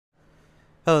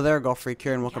Hello there, Golf Freak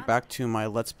here, and welcome back to my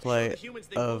Let's Play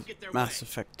of Mass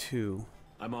Effect 2.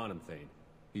 I'm on him, Thane.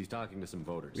 He's talking to some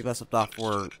voters. We left off,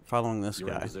 we're following this You're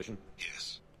in guy. position?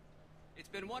 Yes. It's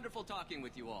been wonderful talking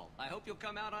with you all. I hope you'll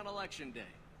come out on election day.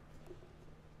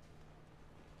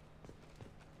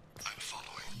 I'm following.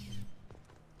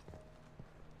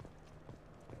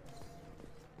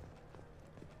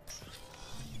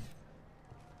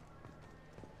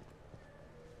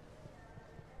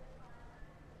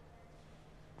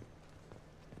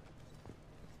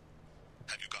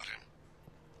 Have you got him?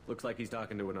 Looks like he's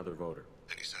talking to another voter.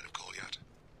 Any sign of Cole yet?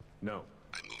 No.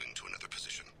 I'm moving to another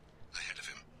position. Ahead of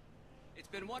him. It's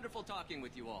been wonderful talking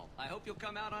with you all. I hope you'll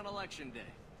come out on election day.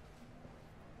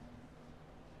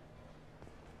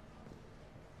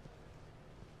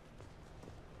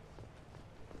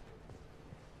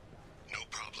 No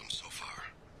problem so far.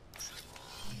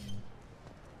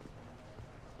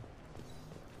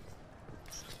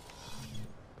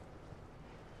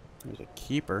 There's a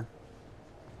keeper.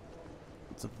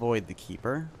 Let's avoid the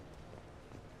keeper.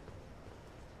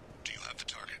 Do you have the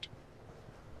target?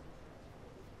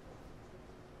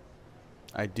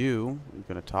 I do. You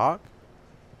gonna talk?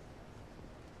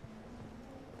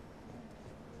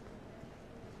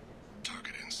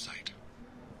 Target in sight.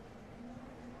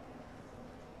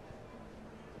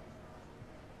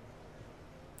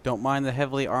 Don't mind the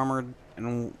heavily armored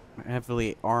and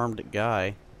heavily armed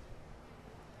guy.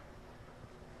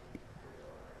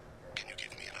 Can you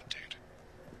give me an update?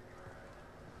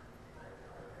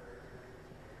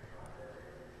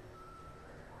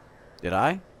 Did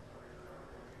I?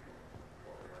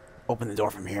 Open the door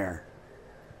from here.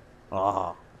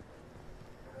 Oh.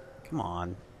 Come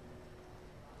on.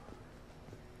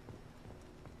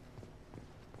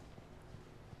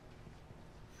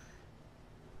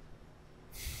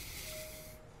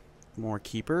 More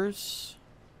keepers.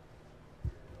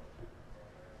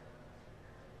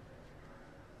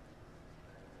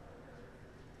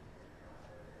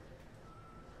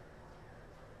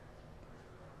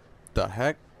 The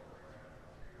heck?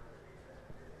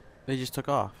 They just took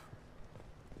off.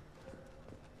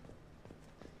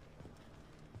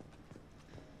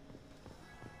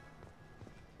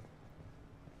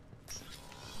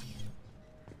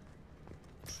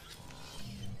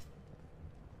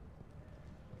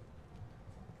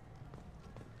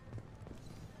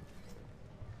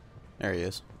 There he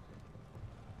is.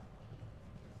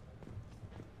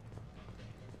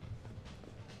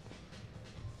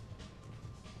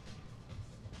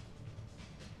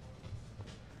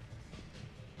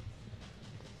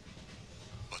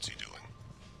 What's he doing?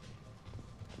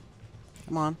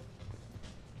 Come on.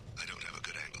 I don't have a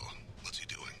good angle. What's he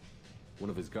doing?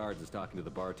 One of his guards is talking to the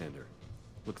bartender.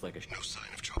 Looks like a No sign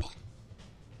of trouble.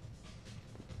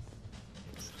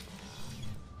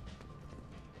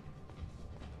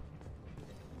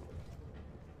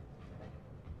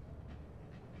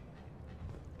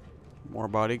 More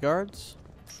bodyguards.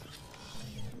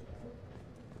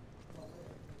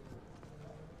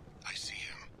 I see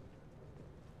him.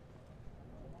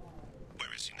 Where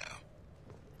is he now?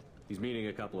 He's meeting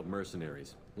a couple of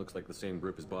mercenaries. Looks like the same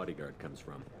group his bodyguard comes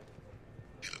from.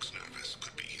 He looks nervous.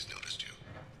 Could be he's noticed you.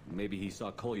 Maybe he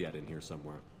saw Kolyat in here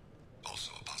somewhere.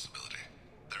 Also a possibility.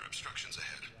 There are obstructions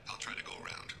ahead. I'll try to go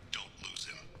around. Don't lose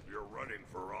him. You're running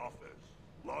for office.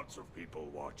 Lots of people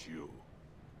watch you.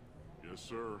 Yes,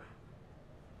 sir.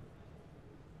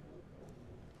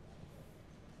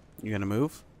 You gonna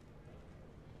move?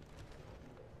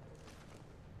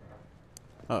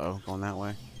 Uh-oh, going that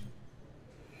way.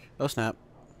 Oh, snap.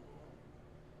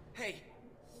 Hey,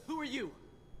 who are you?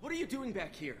 What are you doing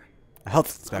back here? A health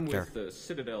I'm inspector. with the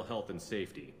Citadel Health and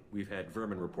Safety. We've had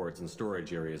vermin reports in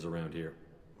storage areas around here.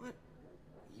 What?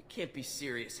 You can't be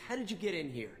serious. How did you get in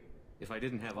here? If I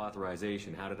didn't have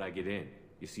authorization, how did I get in?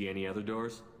 You see any other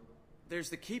doors?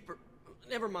 There's the keeper.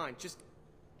 Never mind. Just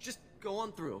go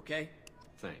on through, okay?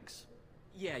 Thanks.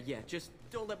 Yeah, just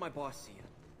don't let my boss see you.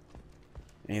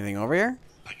 Anything over here?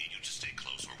 I need you to stay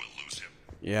close or we'll lose him.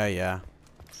 Yeah.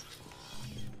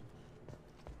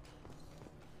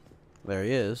 There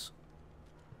he is.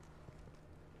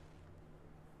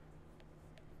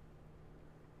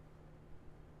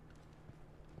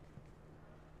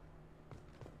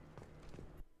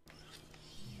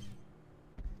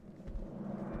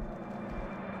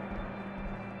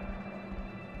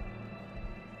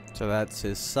 So that's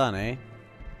his son, eh?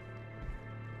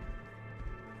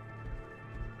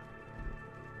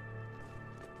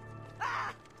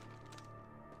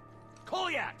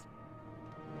 Kolyat!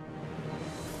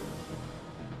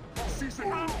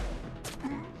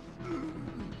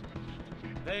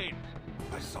 Thane!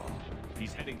 I saw.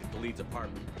 He's heading to the lead's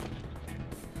apartment.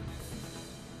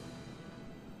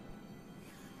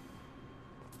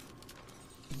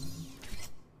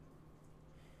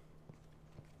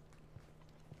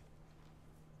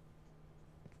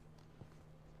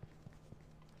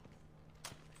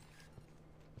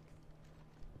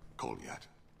 Goliath.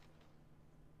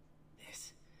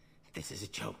 This is a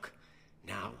joke.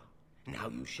 Now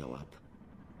you show up.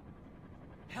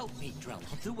 Help me, Drell.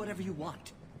 I'll do whatever you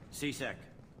want. C-Sec,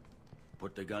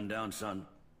 put the gun down, son.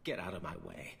 Get out of my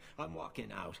way. I'm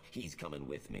walking out. He's coming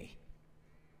with me.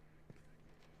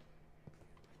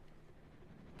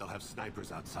 They'll have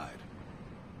snipers outside.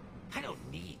 I don't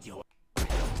need your... What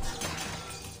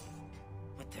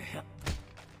the hell?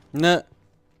 Nah.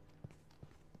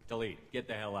 Delete. Get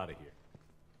the hell out of here.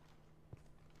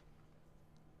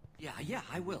 Yeah,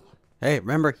 I will. Hey,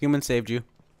 remember, human saved you.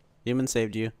 Human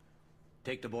saved you.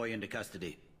 Take the boy into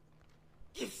custody.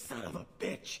 You son of a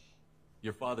bitch!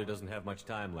 Your father doesn't have much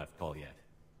time left, Goliath.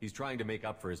 He's trying to make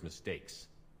up for his mistakes.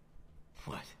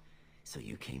 What? So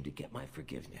you came to get my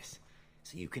forgiveness?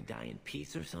 So you can die in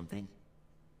peace or something?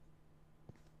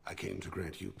 I came to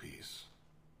grant you peace.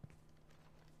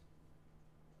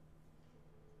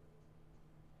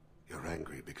 You're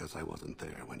angry because I wasn't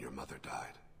there when your mother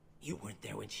died. You weren't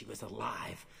there when she was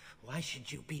alive. Why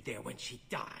should you be there when she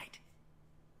died?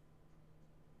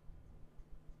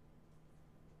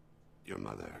 Your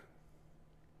mother.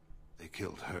 They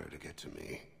killed her to get to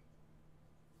me.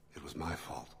 It was my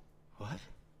fault. What?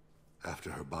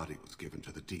 After her body was given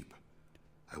to the deep,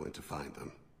 I went to find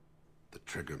them. The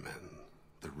triggermen,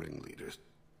 the ringleaders.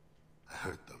 I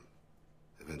hurt them.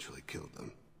 Eventually killed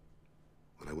them.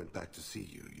 When I went back to see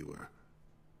you, you were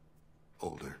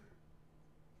older.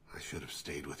 I should have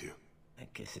stayed with you. I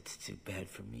guess it's too bad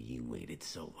for me you waited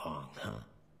so long, huh?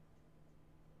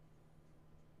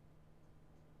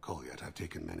 Goliath, I've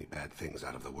taken many bad things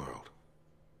out of the world.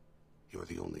 You're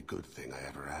the only good thing I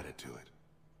ever added to it.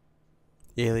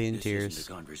 Alien This tears.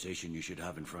 isn't a conversation you should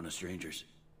have in front of strangers.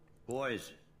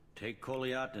 Boys, take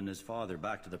Goliath and his father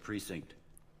back to the precinct.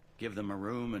 Give them a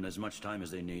room and as much time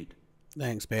as they need.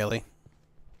 Thanks, Bailey.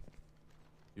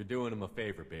 You're doing him a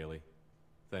favor, Bailey.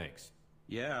 Thanks.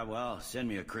 Yeah, well, send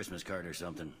me a Christmas card or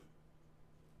something.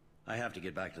 I have to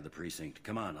get back to the precinct.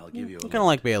 Come on, I'll give you a I kind of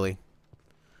like Bailey.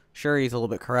 Sure, he's a little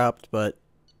bit corrupt, but...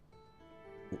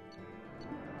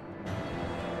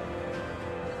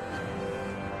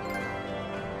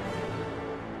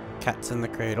 Cat's in the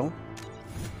Cradle.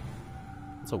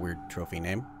 That's a weird trophy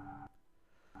name.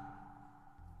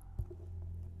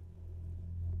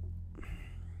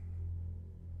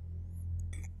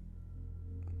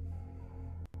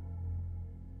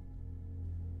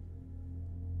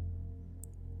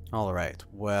 Alright,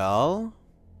 well...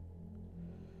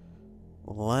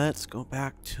 Let's go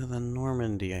back to the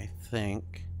Normandy, I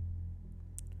think.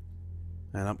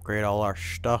 And upgrade all our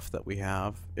stuff that we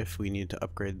have, if we need to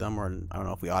upgrade them, or I don't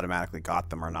know if we automatically got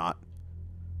them or not.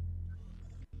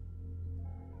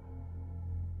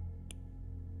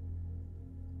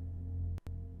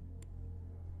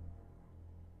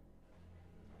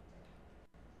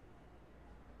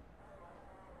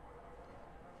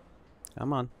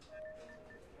 Come on.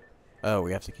 Oh,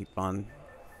 we have to keep on.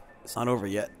 It's not over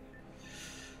yet.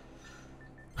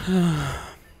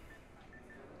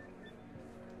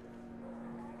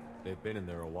 They've been in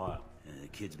there a while. The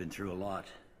kid's been through a lot.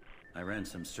 I ran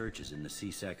some searches in the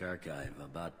C-Sec archive.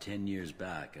 About 10 years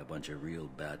back, a bunch of real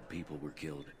bad people were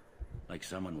killed. Like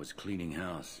someone was cleaning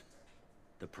house.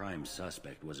 The prime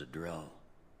suspect was a Drell.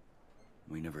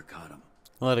 We never caught him.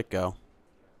 Let it go.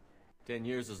 10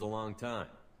 years is a long time.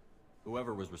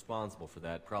 Whoever was responsible for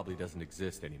that probably doesn't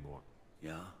exist anymore.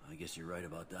 Yeah, I guess you're right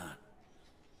about that.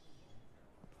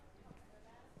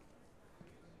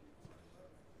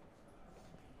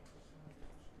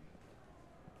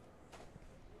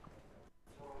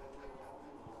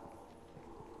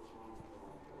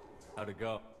 How'd it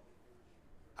go?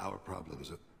 Our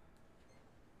problems,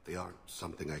 they aren't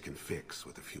something I can fix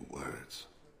with a few words.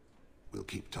 We'll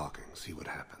keep talking, see what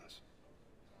happens.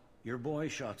 Your boy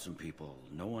shot some people.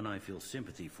 No one I feel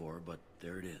sympathy for, but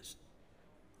there it is.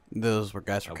 Those were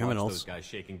guys I for watched criminals. those guys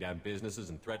shaking down businesses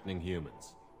and threatening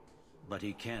humans. But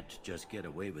he can't just get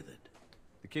away with it.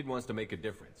 The kid wants to make a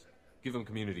difference. Give him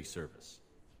community service.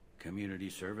 Community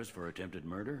service for attempted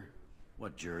murder?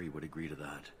 What jury would agree to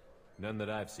that? None that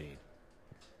I've seen.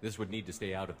 This would need to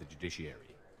stay out of the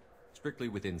judiciary. Strictly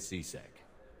within C-Sec.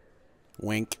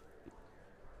 Wink.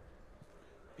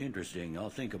 Interesting. I'll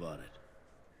think about it.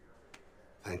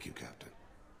 Thank you, Captain.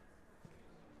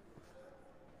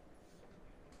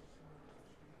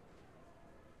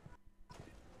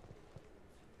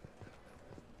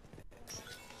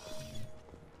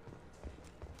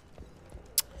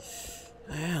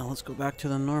 Yeah, let's go back to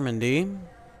the Normandy.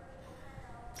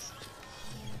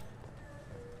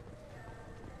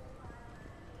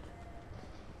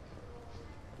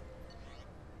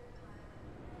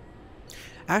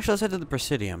 Actually, let's head to the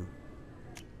Presidium.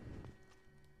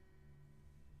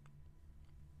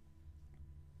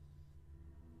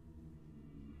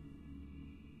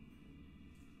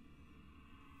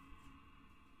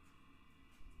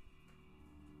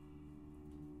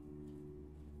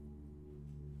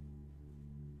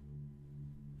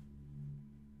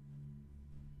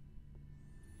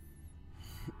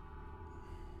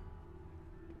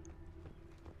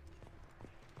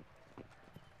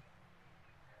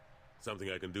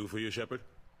 Something I can do for you, Shepard?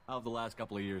 How have the last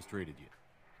couple of years treated you?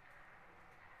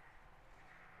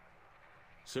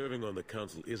 Serving on the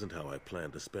council isn't how I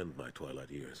plan to spend my twilight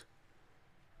years.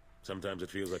 Sometimes it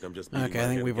feels like I'm just beating Okay, my I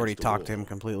think head we've already against a talked to wall. him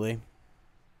completely.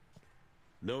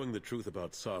 Knowing the truth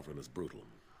about Sovereign is brutal.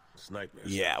 It's nightmare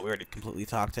Yeah, stuff. we already completely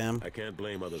talked to him. I can't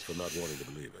blame others for not wanting to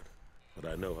believe it, but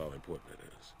I know how important it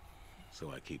is.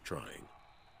 So I keep trying.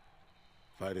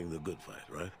 Fighting the good fight,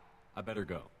 right? I better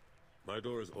go. My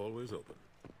door is always open.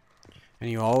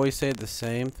 And you always say the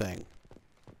same thing.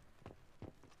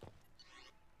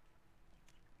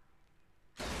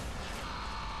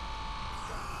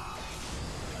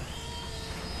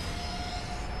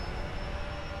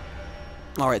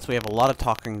 Alright, so we have a lot of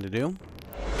talking to do.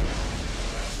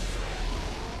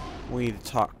 We need to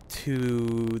talk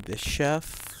to the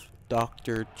chef,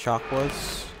 Dr.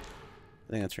 Chakwas. I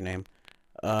think that's her name.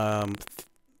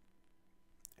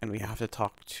 And we have to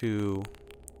talk to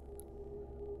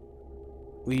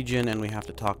Legion, and we have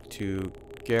to talk to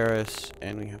Garrus,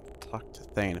 and we have to talk to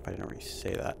Thane, if I didn't already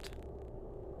say that.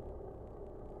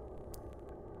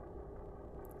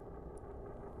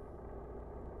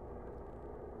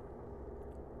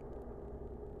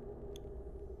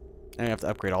 And we have to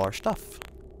upgrade all our stuff.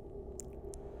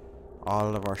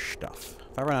 All of our stuff.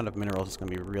 If I run out of minerals, it's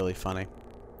going to be really funny.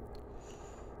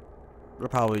 We'll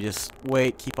probably just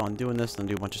wait, keep on doing this, then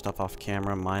do a bunch of stuff off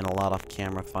camera, mine a lot off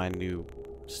camera, find new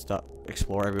stuff,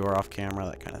 explore everywhere off camera,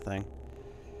 that kind of thing.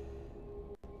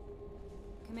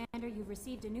 Commander, you've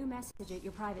received a new message at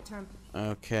your private term.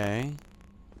 Okay.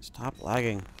 Stop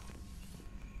lagging.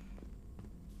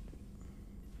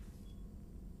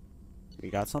 We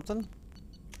got something?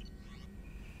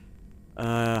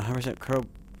 100% probe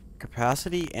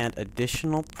capacity and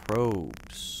additional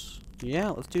probes. Yeah,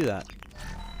 let's do that.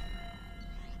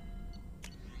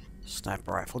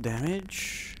 Sniper rifle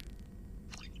damage.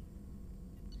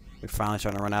 We're finally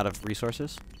starting to run out of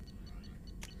resources.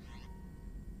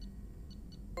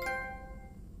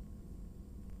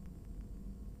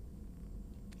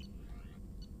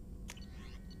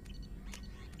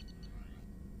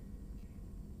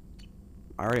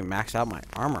 I already maxed out my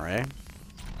armor, eh?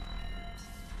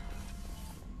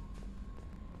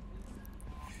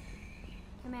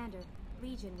 Commander,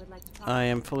 Legion would like to talk. I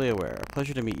am fully aware. A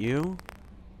pleasure to meet you.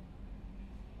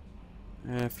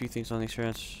 A few things on the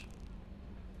experience.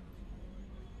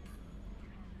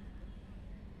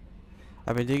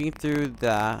 I've been digging through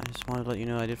that. I just wanted to let you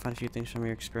know I did find a few things from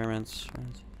your experiments.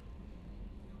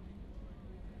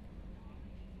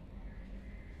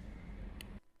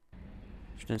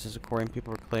 Instances according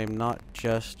people proclaim not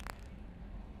just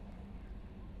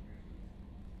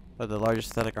but the largest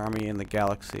synthetic army in the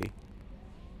galaxy.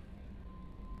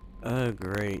 Oh,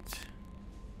 great.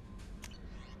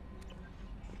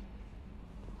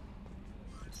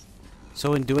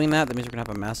 So in doing that, that means we're gonna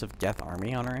have a massive death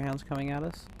army on our hands coming at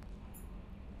us?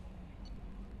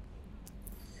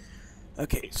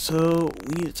 Okay, so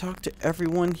we need to talk to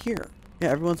everyone here. Yeah,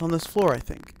 everyone's on this floor, I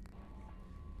think.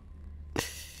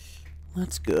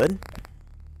 That's good.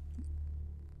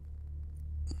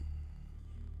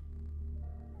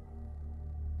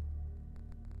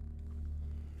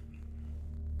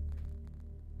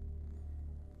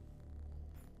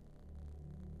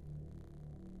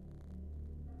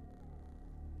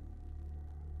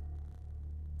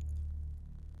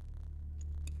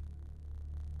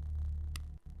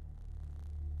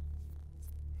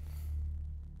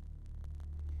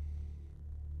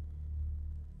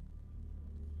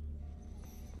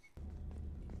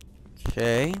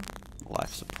 Okay,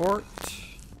 life support.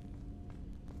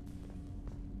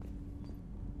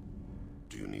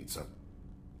 Do you need some? Do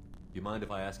you mind if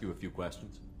I ask you a few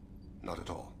questions? Not at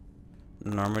all.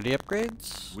 Normandy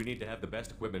upgrades. We need to have the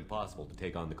best equipment possible to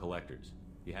take on the collectors.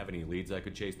 You have any leads I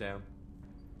could chase down?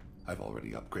 I've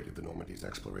already upgraded the Normandy's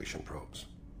exploration probes.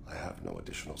 I have no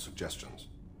additional suggestions.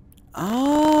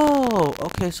 Oh,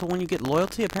 okay. So when you get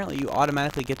loyalty, apparently you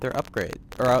automatically get their upgrade,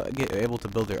 or get able to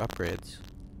build their upgrades.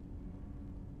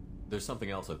 There's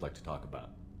something else I'd like to talk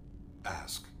about.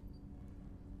 Ask.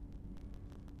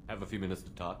 Have a few minutes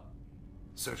to talk?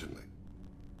 Certainly.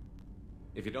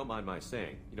 If you don't mind my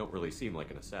saying, you don't really seem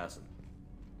like an assassin.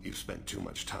 You've spent too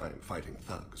much time fighting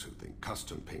thugs who think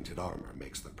custom-painted armor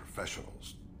makes them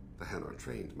professionals. The Hanar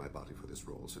trained my body for this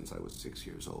role since I was 6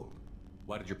 years old.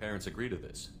 Why did your parents agree to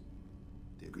this?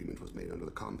 The agreement was made under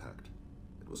the Compact.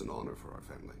 It was an honor for our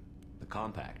family. The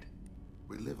Compact?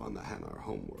 We live on the Hanar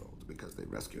homeworld because they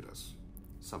rescued us,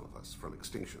 some of us, from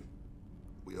extinction.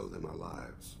 We owe them our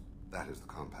lives. That is the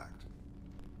Compact.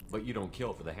 But you don't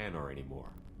kill for the Hanar anymore.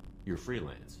 You're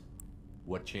freelance.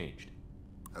 What changed?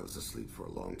 I was asleep for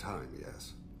a long time,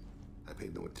 yes. I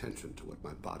paid no attention to what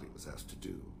my body was asked to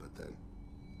do, but then...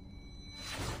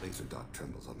 Laser dot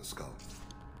trembles on the skull.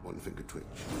 One finger twitch.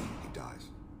 He dies.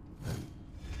 Then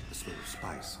the smell of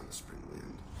spice on the spring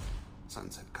wind.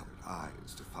 Sunset-colored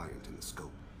eyes defiant in the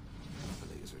scope.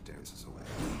 The laser dances away.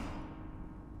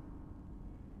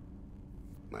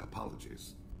 My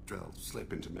apologies. Drell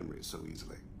slip into memory so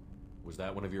easily. Was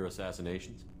that one of your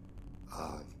assassinations?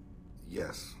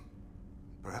 Yes.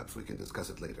 Perhaps we can discuss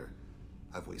it later.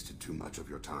 I've wasted too much of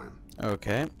your time.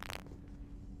 Okay.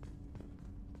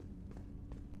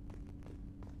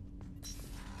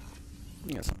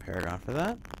 You got some Paragon for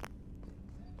that.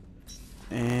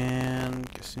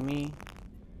 And Kasumi.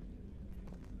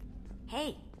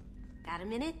 Hey, got a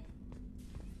minute?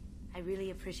 I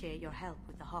really appreciate your help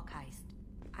with the Hawk heist.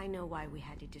 I know why we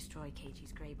had to destroy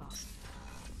Keiji's Grey Box,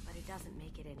 but it doesn't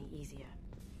make it any easier.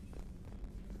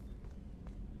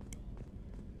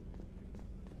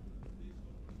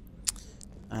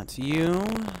 That's you.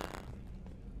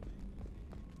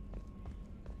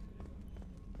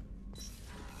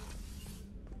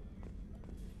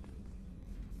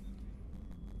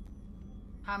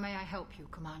 How may I help you,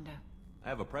 Commander? I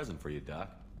have a present for you, Doc.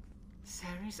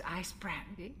 Ceres ice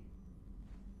brandy?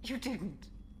 You didn't.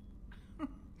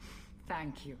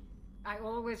 Thank you. I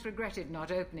always regretted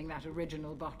not opening that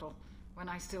original bottle when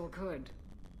I still could.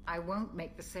 I won't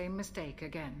make the same mistake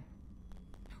again.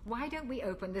 Why don't we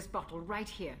open this bottle right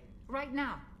here, right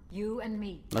now? You and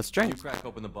me. Let's drink. You crack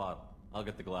open the bottle. I'll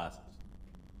get the glasses.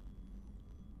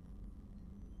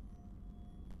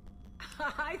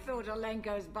 I thought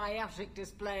Alenko's biotic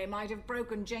display might have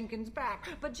broken Jenkins' back,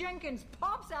 but Jenkins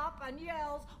pops up and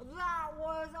yells, "That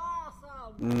was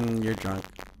awesome!" You're drunk.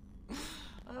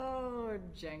 Oh,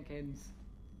 Jenkins.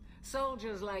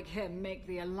 Soldiers like him make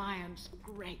the Alliance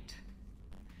great.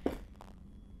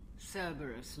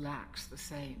 Cerberus lacks the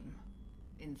same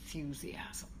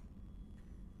enthusiasm.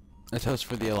 A toast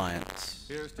for the Alliance.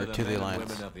 Here's to Or the to men the and Alliance.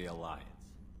 women of the Alliance.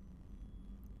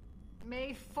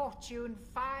 May fortune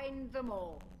find them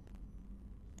all.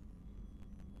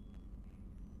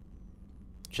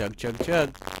 Chug, chug,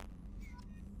 chug.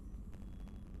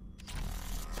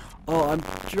 Oh, I'm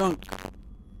drunk.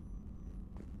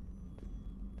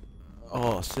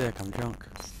 Oh, sick, I'm drunk.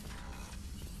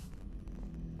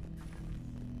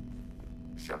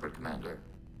 Shepard, Commander.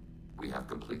 We have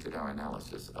completed our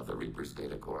analysis of the Reaper's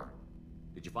data core.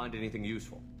 Did you find anything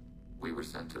useful? We were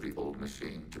sent to the old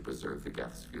machine to preserve the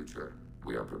Geth's future.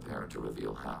 We are prepared to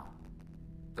reveal how.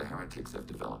 The heretics have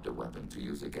developed a weapon to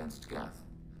use against Geth.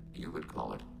 You would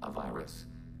call it a virus.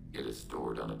 It is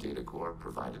stored on a data core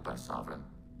provided by Sovereign.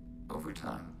 Over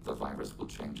time, the virus will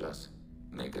change us,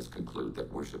 make us conclude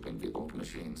that worshipping the old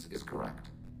machines is correct.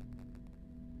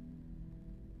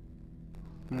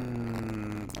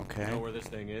 Okay. Know where this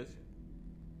thing is?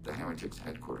 The heretics'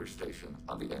 headquarters station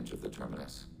on the edge of the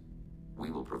terminus. We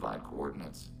will provide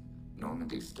coordinates.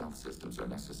 Normandy's stealth systems are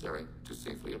necessary to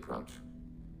safely approach.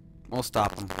 We'll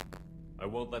stop them. I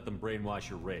won't let them brainwash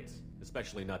your race,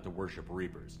 especially not to worship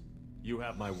Reapers. You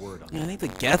have my word on I that. think the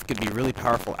Geth could be really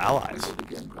powerful We allies. will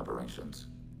begin preparations.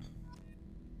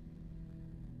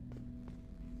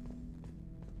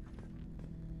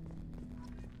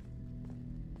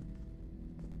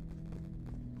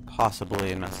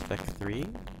 Possibly in Mass Effect 3.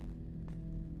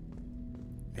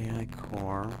 AI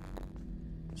core.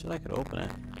 Said I could open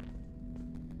it.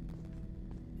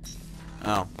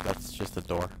 Oh, that's just a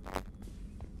door.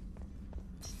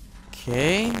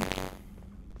 Okay.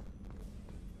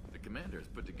 The commander has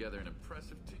put together an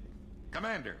impressive team.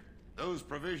 Commander, those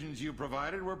provisions you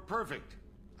provided were perfect.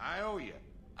 I owe you.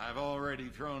 I've already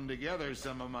thrown together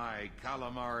some of my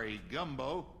calamari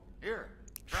gumbo. Here,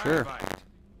 try Sure. a bite.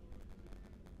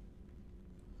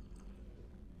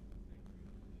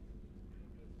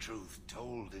 Truth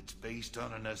told, it's based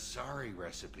on an Asari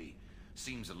recipe.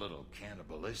 Seems a little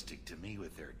cannibalistic to me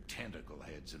with their tentacle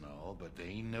heads and all, but they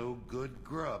ain't no good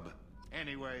grub.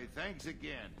 Anyway, thanks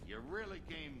again. You really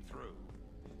came through.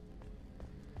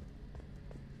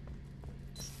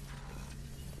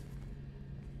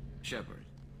 Shepard,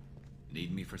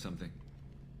 need me for something?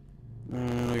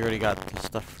 We already got the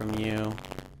stuff from you.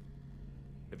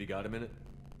 Have you got a minute?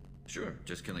 Sure,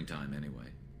 just killing time anyway.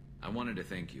 I wanted to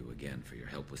thank you again for your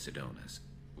help with Sidonis.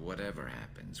 Whatever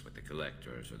happens with the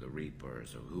Collectors or the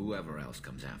Reapers or whoever else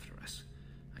comes after us,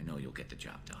 I know you'll get the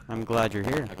job done. I'm glad you're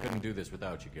here. I couldn't do this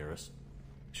without you, Garrus.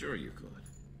 Sure you could.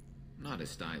 Not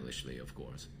as stylishly, of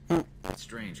course. It's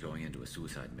strange going into a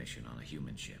suicide mission on a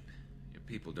human ship. Your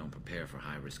people don't prepare for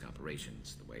high-risk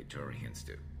operations the way Turians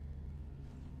do.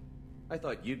 I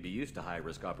thought you'd be used to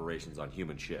high-risk operations on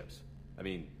human ships. I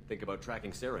mean, think about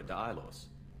tracking Sarah to Ilos.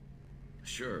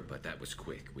 Sure, but that was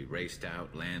quick. We raced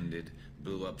out, landed,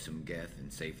 blew up some Geth,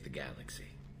 and saved the galaxy.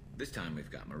 This time we've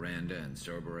got Miranda and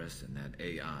Cerberus and that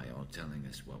AI all telling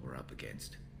us what we're up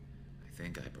against. I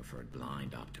think I preferred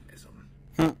blind optimism.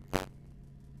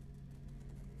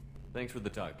 Thanks for the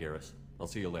talk, Garrus. I'll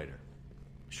see you later.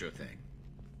 Sure thing.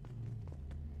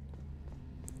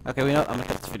 Okay, I'm gonna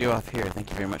cut this video off here. Thank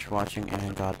you very much for watching,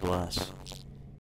 and God bless.